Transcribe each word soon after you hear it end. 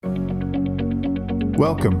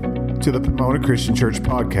Welcome to the Pomona Christian Church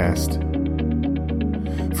podcast.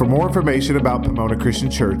 For more information about Pomona Christian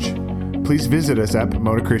Church, please visit us at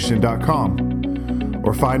PomonaChristian.com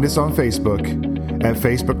or find us on Facebook at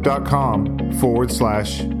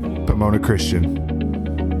Facebook.com/Pomona Christian.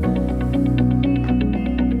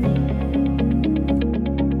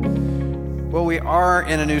 Well, we are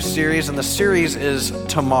in a new series, and the series is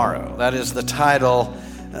Tomorrow. That is the title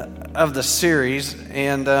of the series.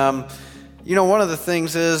 And, one of the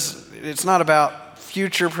things is it's not about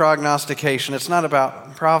future prognostication. It's not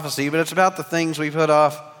about prophecy, but it's about the things we put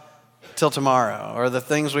off till tomorrow or the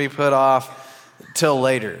things we put off till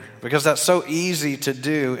later, because that's so easy to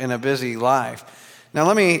do in a busy life. Now,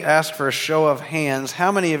 let me ask for a show of hands.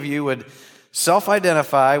 How many of you would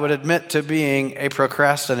self-identify, would admit to being a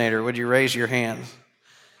procrastinator? Would you raise your hands?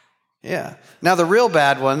 Yeah. Now, the real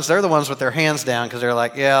bad ones, they're the ones with their hands down because they're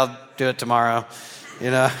like, yeah, I'll do it tomorrow.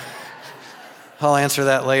 I'll answer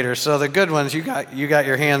that later. So the good ones, you got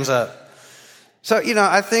your hands up. So,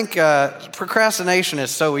 I think procrastination is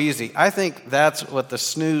so easy. I think that's what the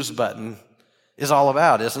snooze button is all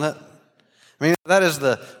about, isn't it? I mean, that is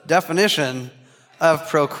the definition of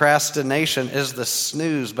procrastination, is the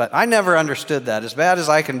snooze button. I never understood that. As bad as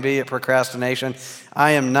I can be at procrastination,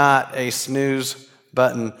 I am not a snooze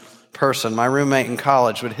button person. My roommate in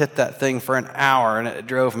college would hit that thing for an hour, and it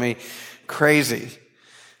drove me crazy.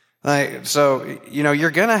 So,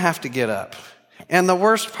 you're going to have to get up. And the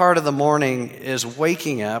worst part of the morning is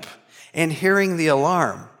waking up and hearing the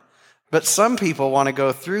alarm. But some people want to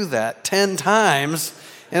go through that 10 times,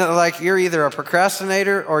 and you're either a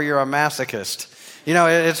procrastinator or you're a masochist.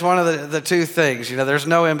 It's one of the two things. There's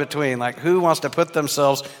no in between. Who wants to put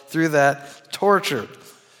themselves through that torture?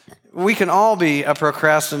 We can all be a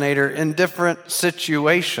procrastinator in different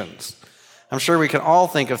situations. I'm sure we can all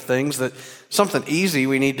think of things that something easy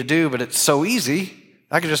we need to do, but it's so easy,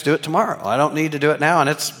 I can just do it tomorrow. I don't need to do it now, and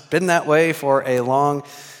it's been that way for a long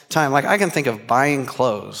time. I can think of buying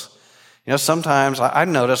clothes. Sometimes I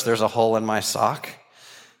notice there's a hole in my sock.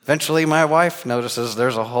 Eventually, my wife notices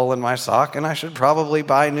there's a hole in my sock, and I should probably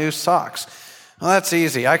buy new socks. Well, that's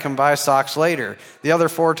easy. I can buy socks later. The other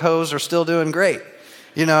 4 toes are still doing great.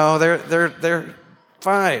 They're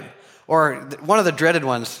fine. Or one of the dreaded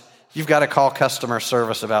ones, you've got to call customer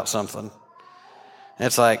service about something. And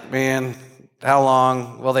it's man, how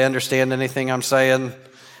long? Will they understand anything I'm saying?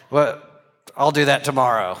 I'll do that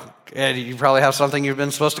tomorrow. And you probably have something you've been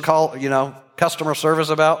supposed to call, customer service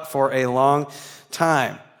about for a long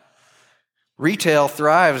time. Retail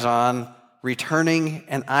thrives on returning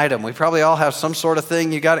an item. We probably all have some sort of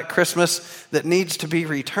thing you got at Christmas that needs to be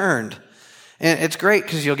returned. And it's great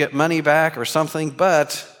because you'll get money back or something,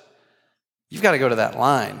 but you've got to go to that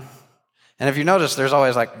line. And if you notice, there's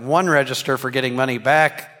always one register for getting money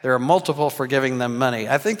back. There are multiple for giving them money.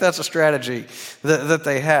 I think that's a strategy that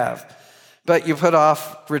they have. But you put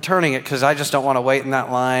off returning it because I just don't want to wait in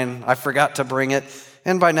that line. I forgot to bring it.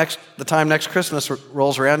 And by the time next Christmas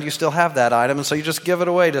rolls around, you still have that item. And so you just give it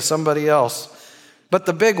away to somebody else. But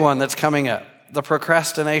the big one that's coming up, the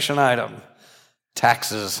procrastination item,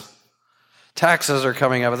 taxes. Taxes are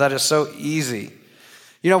coming up. That is so easy.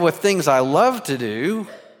 With things I love to do,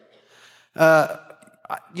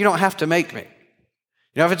 you don't have to make me.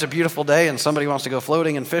 If it's a beautiful day and somebody wants to go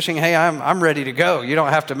floating and fishing, hey, I'm ready to go. You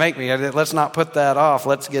don't have to make me. Let's not put that off.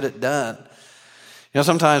 Let's get it done.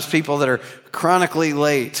 Sometimes people that are chronically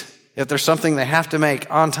late, if there's something they have to make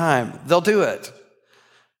on time, they'll do it.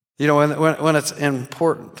 When it's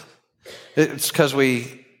important. It's because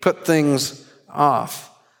we put things off.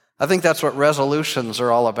 I think that's what resolutions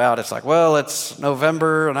are all about. It's it's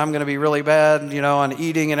November and I'm going to be really bad, on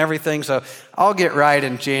eating and everything, so I'll get right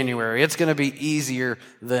in January. It's going to be easier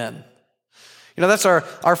then. That's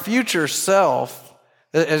our future self.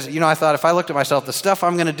 I thought if I looked at myself, the stuff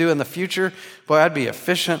I'm going to do in the future, boy, I'd be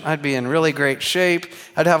efficient. I'd be in really great shape.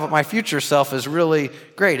 I'd have my future self is really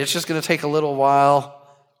great. It's just going to take a little while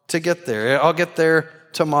to get there. I'll get there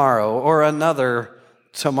tomorrow or another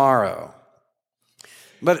tomorrow.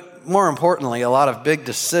 But more importantly, a lot of big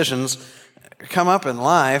decisions come up in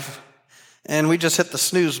life, and we just hit the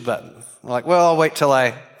snooze button. We're I'll wait till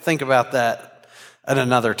I think about that at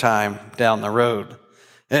another time down the road.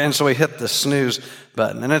 And so we hit the snooze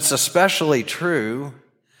button. And it's especially true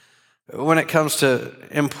when it comes to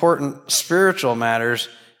important spiritual matters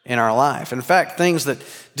in our life. In fact, things that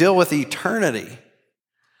deal with eternity.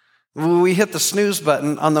 We hit the snooze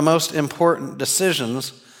button on the most important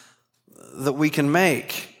decisions that we can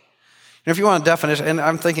make. If you want a definition, and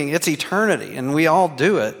I'm thinking it's eternity, and we all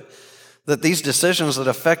do it, that these decisions that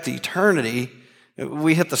affect eternity,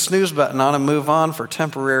 we hit the snooze button on and move on for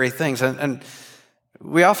temporary things. And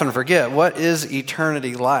we often forget, what is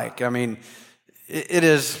eternity like? I mean, it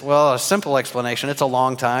is, well, a simple explanation. It's a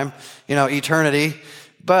long time, eternity.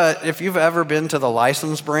 But if you've ever been to the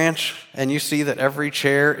license branch and you see that every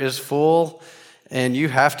chair is full and you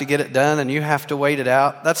have to get it done and you have to wait it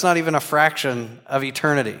out, that's not even a fraction of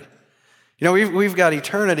eternity. We've got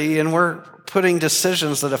eternity, and we're putting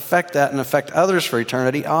decisions that affect that and affect others for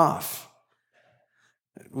eternity off.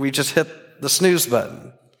 We just hit the snooze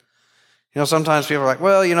button. Sometimes people are like,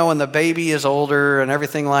 well, when the baby is older and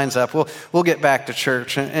everything lines up, we'll get back to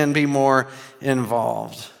church and be more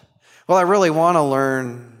involved. Well, I really want to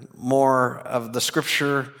learn more of the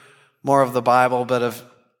Scripture, more of the Bible, but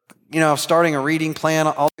starting a reading plan,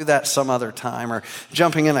 I'll do that some other time, or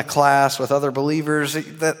jumping in a class with other believers,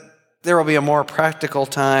 that there will be a more practical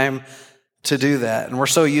time to do that. And we're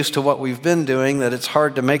so used to what we've been doing that it's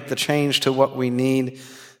hard to make the change to what we need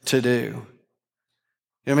to do.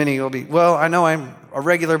 Many will be, well, I know I'm a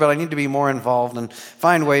regular, but I need to be more involved and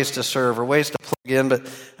find ways to serve or ways to plug in, but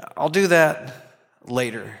I'll do that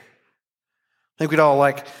later. I think we'd all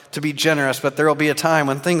like to be generous, but there will be a time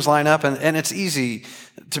when things line up and it's easy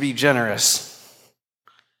to be generous.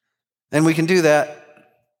 And we can do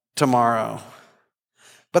that tomorrow.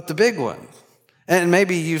 But the big one, and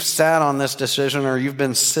maybe you've sat on this decision or you've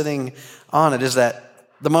been sitting on it, is that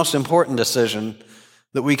the most important decision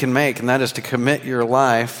that we can make, and that is to commit your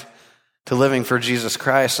life to living for Jesus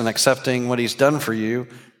Christ and accepting what He's done for you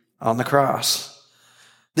on the cross.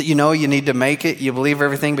 That you need to make it, you believe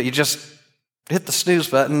everything, but you just hit the snooze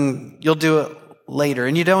button, you'll do it later,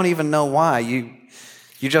 and you don't even know why. You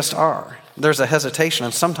just are. There's a hesitation,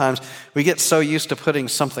 and sometimes we get so used to putting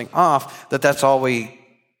something off that that's all we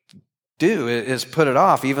do is put it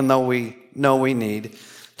off, even though we know we need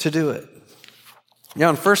to do it.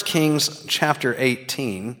 In 1 Kings chapter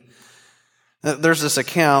 18, there's this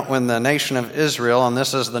account when the nation of Israel, and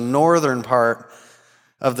this is the northern part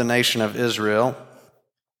of the nation of Israel,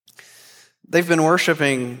 they've been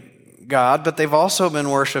worshiping God, but they've also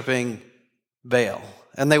been worshiping Baal.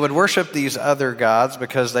 And they would worship these other gods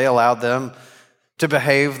because they allowed them to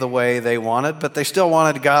behave the way they wanted, but they still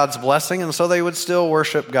wanted God's blessing, and so they would still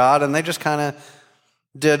worship God, and they just kind of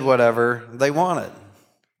did whatever they wanted.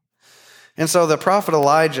 And so the prophet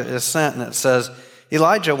Elijah is sent, and it says,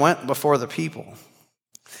 Elijah went before the people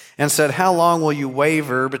and said, how long will you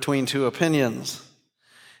waver between two opinions?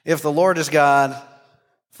 If the Lord is God,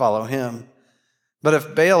 follow Him. But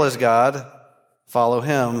if Baal is God, follow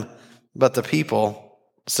him. But the people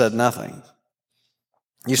said nothing.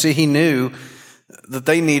 You see, he knew that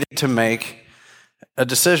they needed to make a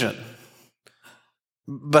decision.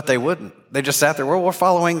 But they wouldn't. They just sat there, well, we're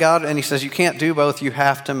following God. And he says, you can't do both. You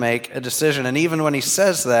have to make a decision. And even when he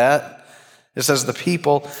says that, it says the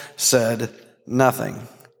people said nothing.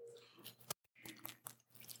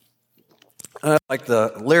 I like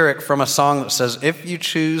the lyric from a song that says, if you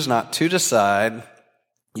choose not to decide,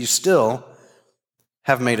 you still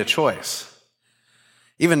have made a choice.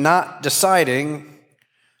 Even not deciding,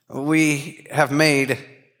 we have made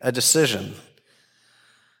a decision.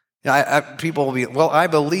 People will be, well, I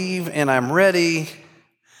believe and I'm ready,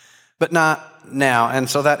 but not now. And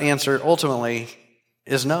so that answer ultimately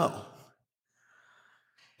is no.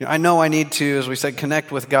 I know I need to, as we said,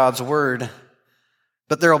 connect with God's word,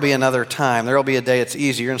 but there will be another time. There will be a day it's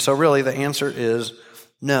easier. And so really the answer is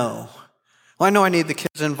no. Well, I know I need the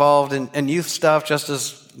kids involved in youth stuff just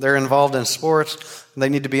as they're involved in sports. They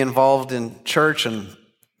need to be involved in church and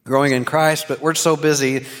growing in Christ, but we're so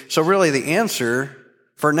busy. So really the answer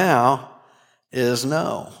for now is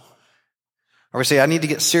no. Or we say, I need to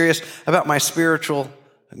get serious about my spiritual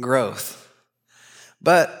growth.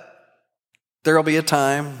 But there will be a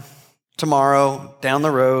time tomorrow down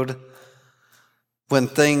the road when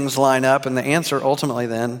things line up, and the answer ultimately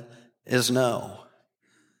then is no.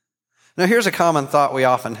 Now, here's a common thought we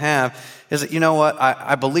often have, is that, you know what,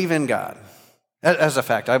 I believe in God. As a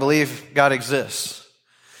fact, I believe God exists.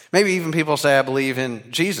 Maybe even people say, I believe in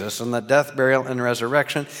Jesus and the death, burial, and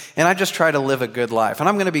resurrection, and I just try to live a good life, and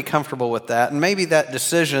I'm going to be comfortable with that, and maybe that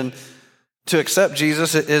decision to accept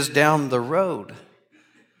Jesus is down the road.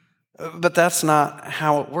 But that's not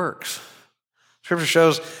how it works. Scripture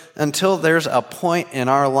shows until there's a point in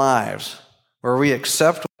our lives where we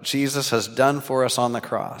accept what Jesus has done for us on the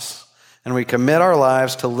cross, and we commit our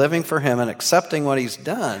lives to living for Him and accepting what He's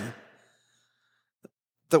done,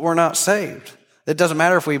 that we're not saved. It doesn't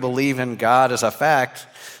matter if we believe in God as a fact.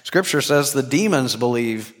 Scripture says the demons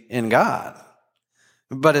believe in God.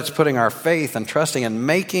 But it's putting our faith and trusting and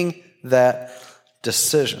making that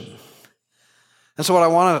decision. And so what I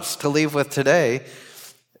want us to leave with today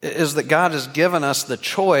is that God has given us the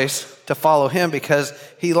choice to follow him because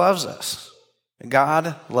he loves us.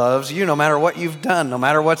 God loves you no matter what you've done, no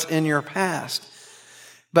matter what's in your past.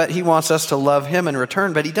 But he wants us to love him in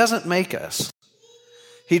return, but he doesn't make us.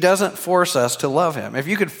 He doesn't force us to love him. If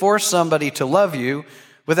you could force somebody to love you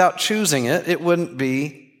without choosing it, it wouldn't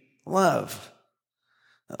be love.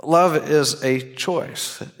 Love is a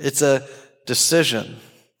choice. It's a decision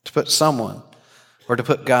to put someone or to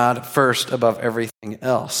put God first above everything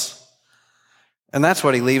else. And that's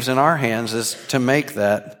what he leaves in our hands, is to make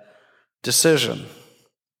that decision.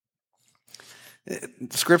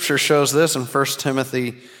 Scripture shows this in 1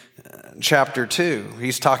 Timothy chapter 2.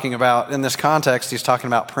 He's talking about, in this context, he's talking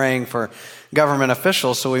about praying for government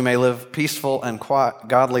officials so we may live peaceful and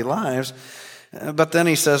godly lives. But then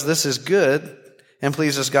he says, this is good and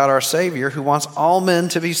pleases God our Savior, who wants all men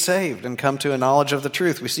to be saved and come to a knowledge of the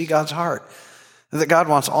truth. We see God's heart, that God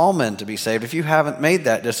wants all men to be saved. If you haven't made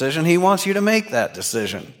that decision, he wants you to make that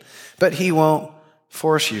decision. But he won't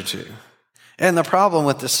force you to. And the problem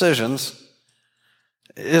with decisions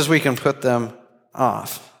is we can put them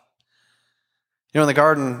off. You know, in the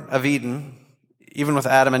Garden of Eden, even with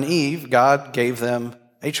Adam and Eve, God gave them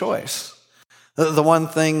a choice. The one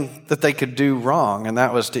thing that they could do wrong, and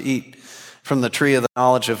that was to eat from the tree of the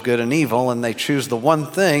knowledge of good and evil, and they choose the one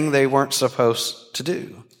thing they weren't supposed to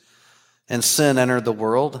do. And sin entered the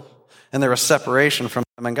world, and there was separation from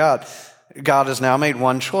them and God. God has now made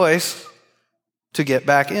one choice to get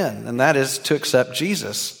back in, and that is to accept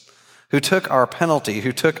Jesus, who took our penalty,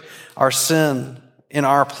 who took our sin in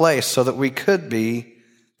our place so that we could be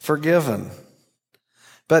forgiven.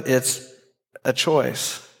 But it's a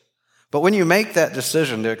choice. But when you make that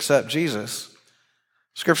decision to accept Jesus,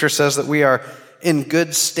 Scripture says that we are in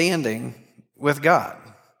good standing with God.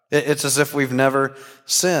 It's as if we've never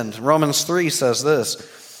sinned. Romans 3 says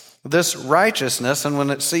this righteousness, and when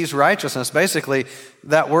it sees righteousness, basically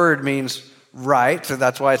that word means right, so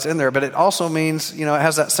that's why it's in there, but it also means, it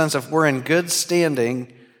has that sense of we're in good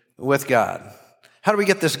standing with God. How do we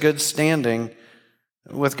get this good standing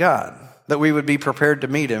with God? That we would be prepared to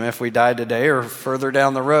meet him if we died today or further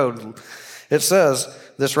down the road. It says,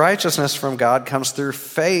 this righteousness from God comes through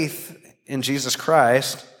faith in Jesus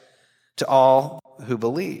Christ to all who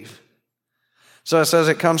believe. So it says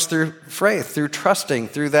it comes through faith, through trusting,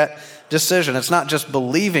 through that decision. It's not just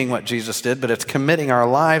believing what Jesus did, but it's committing our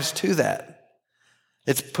lives to that.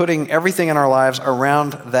 It's putting everything in our lives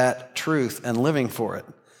around that truth and living for it.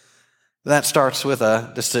 That starts with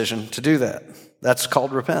a decision to do that. That's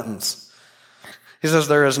called repentance. He says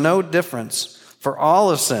there is no difference, for all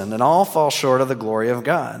have sinned and all fall short of the glory of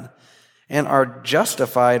God and are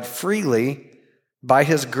justified freely by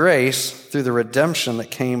his grace through the redemption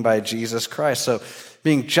that came by Jesus Christ. So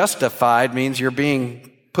being justified means you're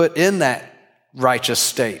being put in that righteous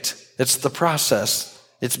state. It's the process.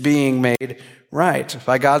 It's being made right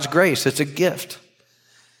by God's grace. It's a gift.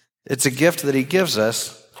 It's a gift that he gives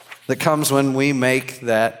us that comes when we make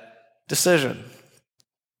that decision.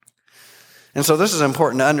 And so this is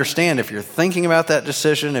important to understand if you're thinking about that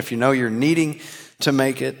decision, if you know you're needing to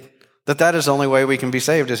make it, that is the only way we can be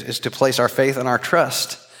saved is to place our faith and our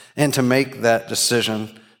trust and to make that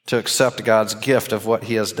decision to accept God's gift of what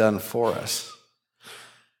he has done for us.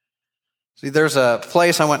 See, there's a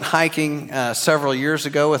place I went hiking several years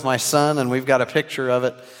ago with my son, and we've got a picture of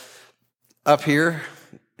it up here.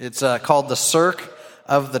 It's called the Cirque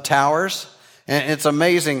of the Towers, and it's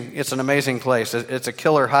amazing. It's an amazing place. It's a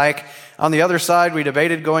killer hike. On the other side, we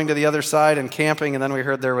debated going to the other side and camping, and then we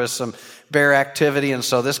heard there was some bear activity, and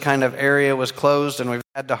so this kind of area was closed, and we've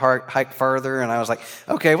had to hike further. And I was like,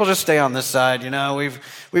 okay, we'll just stay on this side.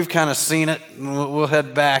 We've kind of seen it, and we'll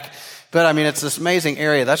head back. But I mean, it's this amazing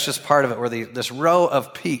area. That's just part of it, where this row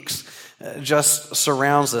of peaks just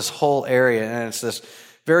surrounds this whole area, and it's this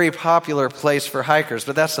very popular place for hikers.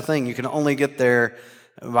 But that's the thing, you can only get there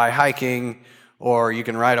by hiking, or you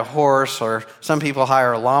can ride a horse, or some people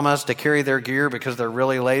hire llamas to carry their gear because they're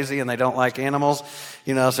really lazy and they don't like animals.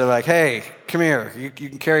 So they're like, hey, come here, you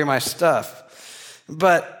can carry my stuff.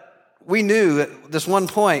 But we knew at this one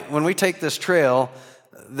point, when we take this trail,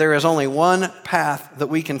 there is only one path that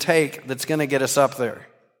we can take that's going to get us up there.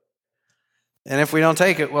 And if we don't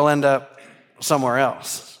take it, we'll end up somewhere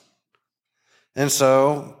else. And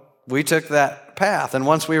so we took that path. And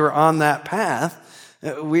once we were on that path,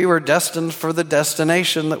 we were destined for the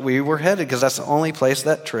destination that we were headed, because that's the only place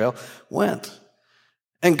that trail went.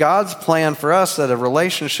 And God's plan for us, that a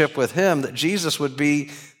relationship with him, that Jesus would be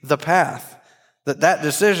the path, that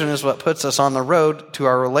decision is what puts us on the road to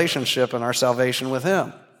our relationship and our salvation with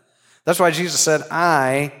him. That's why Jesus said,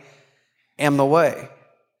 I am the way.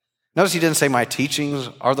 Notice he didn't say my teachings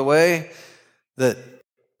are the way, that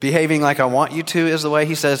behaving like I want you to is the way.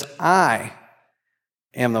 He says, I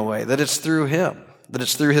am the way, that it's through him, that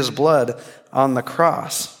it's through his blood on the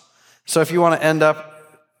cross. So if you want to end up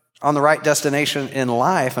on the right destination in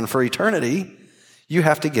life and for eternity, you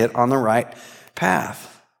have to get on the right path.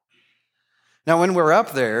 Now, when we're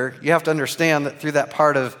up there, you have to understand that through that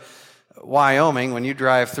part of Wyoming, when you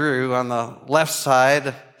drive through, on the left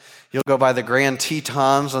side, you'll go by the Grand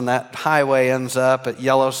Tetons, and that highway ends up at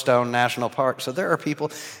Yellowstone National Park. So there are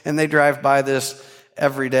people, and they drive by this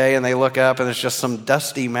every day, and they look up, and it's just some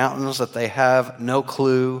dusty mountains that they have no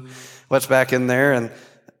clue what's back in there. And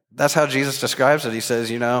that's how Jesus describes it. He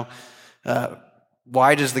says,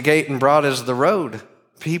 wide is the gate and broad is the road.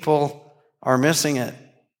 People are missing it.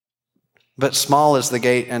 But small is the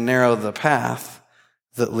gate and narrow the path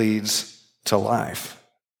that leads to life.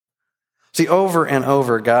 See, over and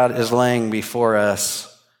over, God is laying before us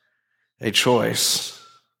a choice.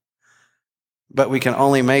 But we can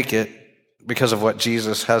only make it because of what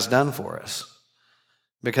Jesus has done for us.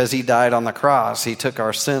 Because he died on the cross. He took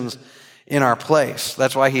our sins in our place.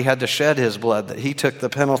 That's why he had to shed his blood, that he took the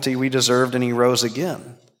penalty we deserved and he rose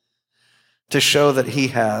again to show that he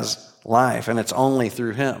has life, and it's only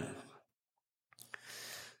through him.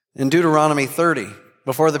 In Deuteronomy 30,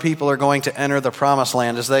 before the people are going to enter the promised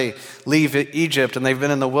land, as they leave Egypt and they've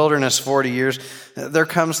been in the wilderness 40 years, there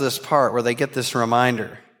comes this part where they get this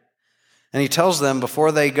reminder. And he tells them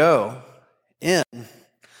before they go in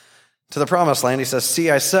to the promised land, he says,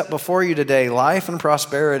 see, I set before you today life and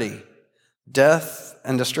prosperity, death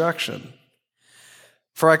and destruction.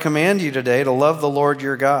 For I command you today to love the Lord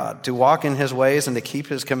your God, to walk in his ways and to keep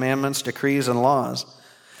his commandments, decrees, and laws.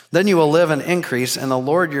 Then you will live and increase, and the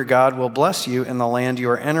Lord your God will bless you in the land you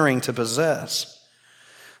are entering to possess.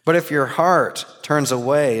 But if your heart turns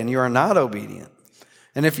away and you are not obedient,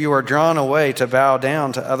 and if you are drawn away to bow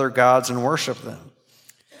down to other gods and worship them,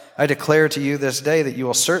 I declare to you this day that you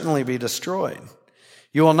will certainly be destroyed.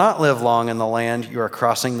 You will not live long in the land you are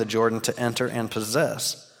crossing the Jordan to enter and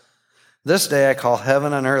possess. This day I call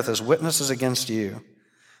heaven and earth as witnesses against you,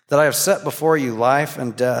 that I have set before you life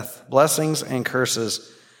and death, blessings and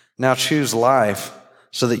curses. Now choose life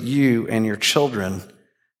so that you and your children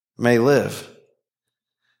may live.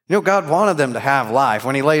 God wanted them to have life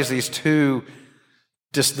when he lays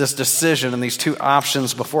this decision and these two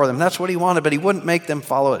options before them. That's what he wanted, but he wouldn't make them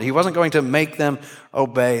follow it. He wasn't going to make them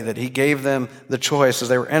obey, that he gave them the choice as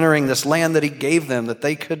they were entering this land that he gave them, that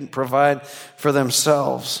they couldn't provide for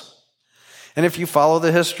themselves. And if you follow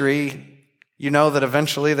the history, you know that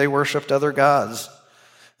eventually they worshiped other gods.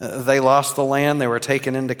 They lost the land. They were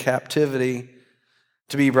taken into captivity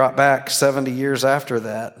to be brought back 70 years after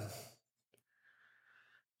that.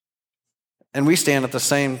 And we stand at the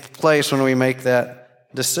same place when we make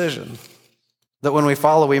that decision. That when we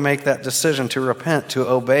follow, we make that decision to repent, to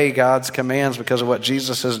obey God's commands because of what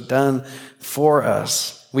Jesus has done for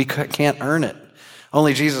us. We can't earn it.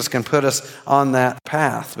 Only Jesus can put us on that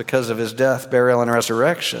path because of his death, burial, and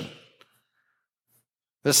resurrection.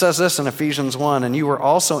 It says this in Ephesians 1, and you were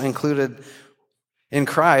also included in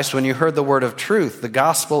Christ when you heard the word of truth, the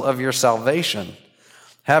gospel of your salvation.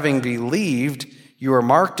 Having believed, you are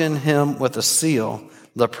marked in him with a seal,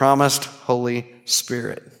 the promised Holy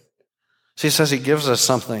Spirit. So he says he gives us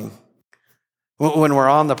something when we're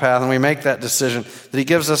on the path and we make that decision, that he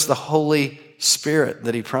gives us the Holy Spirit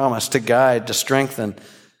that he promised to guide, to strengthen,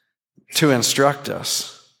 to instruct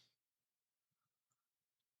us.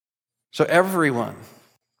 So everyone,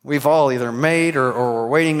 we've all either made or we're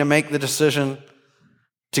waiting to make the decision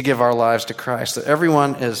to give our lives to Christ. That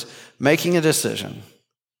everyone is making a decision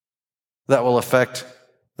that will affect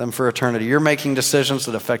them for eternity. You're making decisions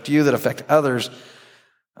that affect you, that affect others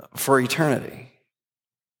for eternity.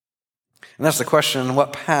 And that's the question,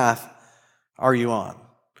 what path are you on?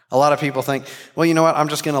 A lot of people think, well, you know what, I'm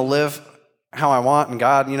just going to live how I want, and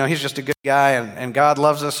God, he's just a good guy, and God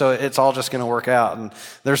loves us, so it's all just going to work out. And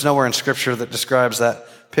there's nowhere in Scripture that describes that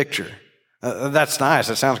picture. That's nice.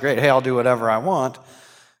 It sounds great. Hey, I'll do whatever I want.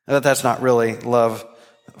 But that's not really love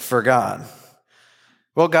for God.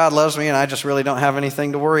 Well, God loves me, and I just really don't have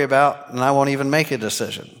anything to worry about, and I won't even make a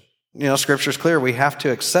decision. Scripture's clear. We have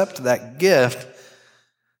to accept that gift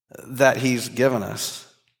that he's given us.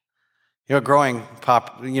 A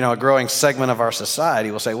growing segment of our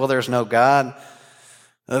society will say, well, there's no God.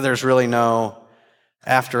 There's really no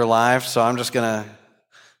afterlife, so I'm just going to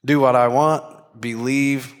do what I want,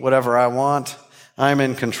 believe whatever I want. I'm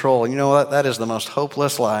in control. You know what? That is the most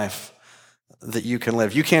hopeless life that you can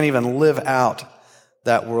live. You can't even live out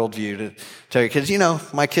that worldview to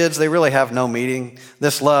because, my kids, they really have no meaning.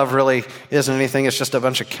 This love really isn't anything. It's just a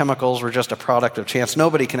bunch of chemicals. We're just a product of chance.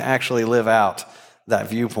 Nobody can actually live out that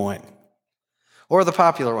viewpoint. Or the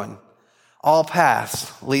popular one, all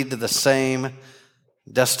paths lead to the same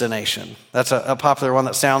destination. That's a popular one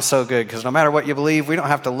that sounds so good because no matter what you believe, we don't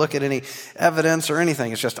have to look at any evidence or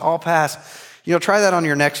anything. It's just all paths. Try that on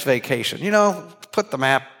your next vacation. Put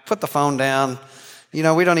the phone down. We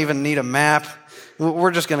don't even need a map.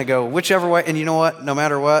 We're just going to go whichever way. And you know what? No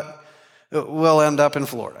matter what, we'll end up in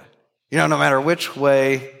Florida. No matter which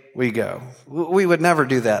way we go. We would never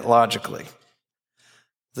do that logically.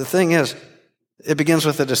 The thing is, it begins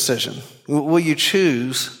with a decision. Will you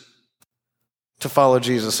choose to follow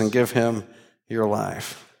Jesus and give him your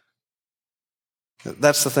life?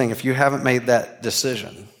 That's the thing. If you haven't made that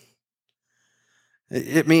decision,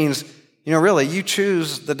 it means, really, you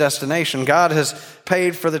choose the destination. God has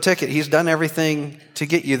paid for the ticket. He's done everything to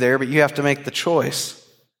get you there, but you have to make the choice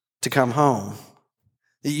to come home.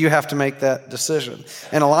 You have to make that decision.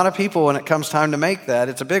 And a lot of people, when it comes time to make that,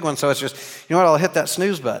 it's a big one. So it's just, I'll hit that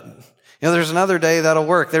snooze button. There's another day that'll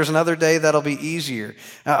work. There's another day that'll be easier.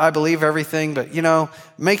 I believe everything, but,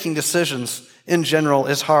 making decisions in general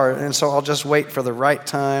is hard. And so I'll just wait for the right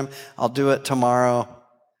time. I'll do it tomorrow.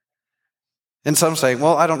 And some say,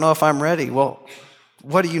 well, I don't know if I'm ready. Well,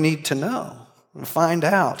 what do you need to know? Find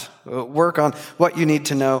out. Work on what you need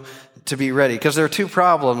to know to be ready. Because there are two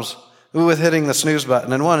problems with hitting the snooze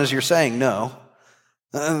button. And one is you're saying no.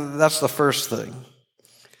 That's the first thing.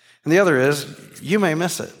 And the other is you may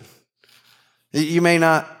miss it. You may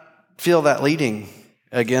not feel that leading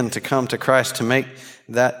again to come to Christ to make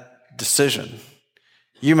that decision.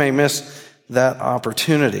 You may miss that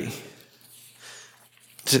opportunity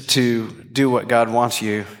to do what God wants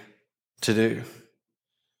you to do.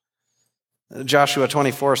 Joshua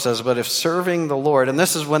 24 says, but if serving the Lord, and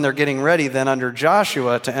this is when they're getting ready then under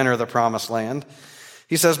Joshua to enter the promised land,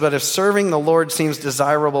 he says, but if serving the Lord seems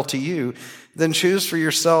desirable to you, then choose for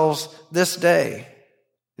yourselves this day.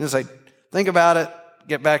 And it's like, think about it,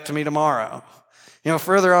 get back to me tomorrow.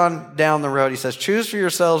 Further on down the road, he says, choose for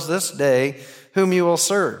yourselves this day whom you will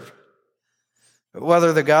serve.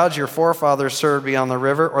 Whether the gods your forefathers served beyond the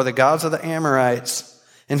river or the gods of the Amorites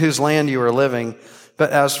in whose land you are living.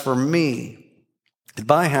 But as for me and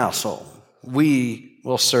my household, we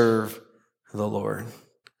will serve the Lord.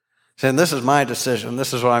 Saying, this is my decision.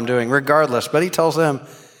 This is what I'm doing, regardless. But he tells them,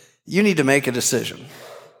 you need to make a decision.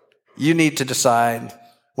 You need to decide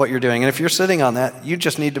what you're doing. And if you're sitting on that, you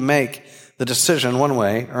just need to make the decision one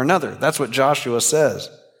way or another. That's what Joshua says.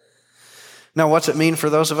 Now, what's it mean for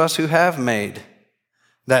those of us who have made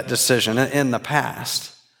that decision in the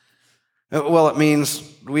past? Well, it means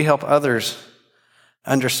we help others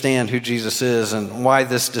understand who Jesus is and why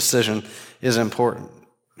this decision is important.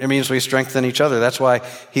 It means we strengthen each other. That's why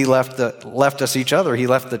he left us each other. He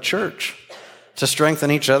left the church to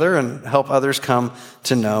strengthen each other and help others come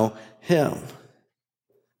to know him.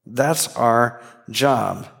 That's our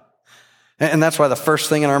job. And that's why the first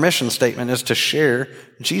thing in our mission statement is to share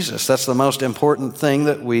Jesus. That's the most important thing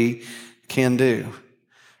that we can do.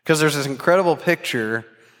 Because there's this incredible picture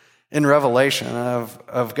in Revelation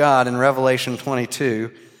of God in Revelation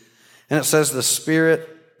 22. And it says, the Spirit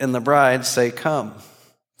and the bride say, come.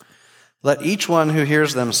 Let each one who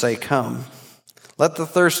hears them say, come. Let the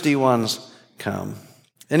thirsty ones come.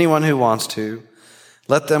 Anyone who wants to,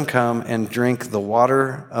 let them come and drink the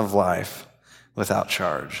water of life without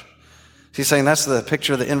charge. He's saying that's the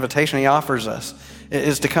picture of the invitation he offers us,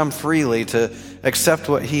 is to come freely, to accept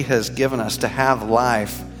what he has given us, to have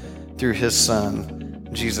life through his Son,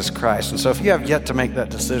 Jesus Christ. And so if you have yet to make that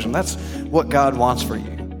decision, that's what God wants for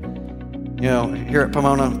you. Here at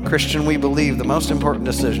Pomona Christian, we believe the most important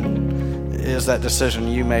decision is that decision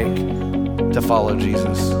you make to follow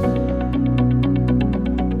Jesus.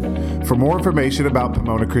 For more information about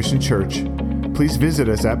Pomona Christian Church, please visit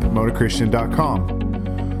us at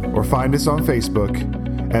PomonaChristian.com. or find us on Facebook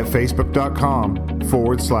at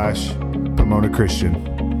facebook.com/Pomona Christian.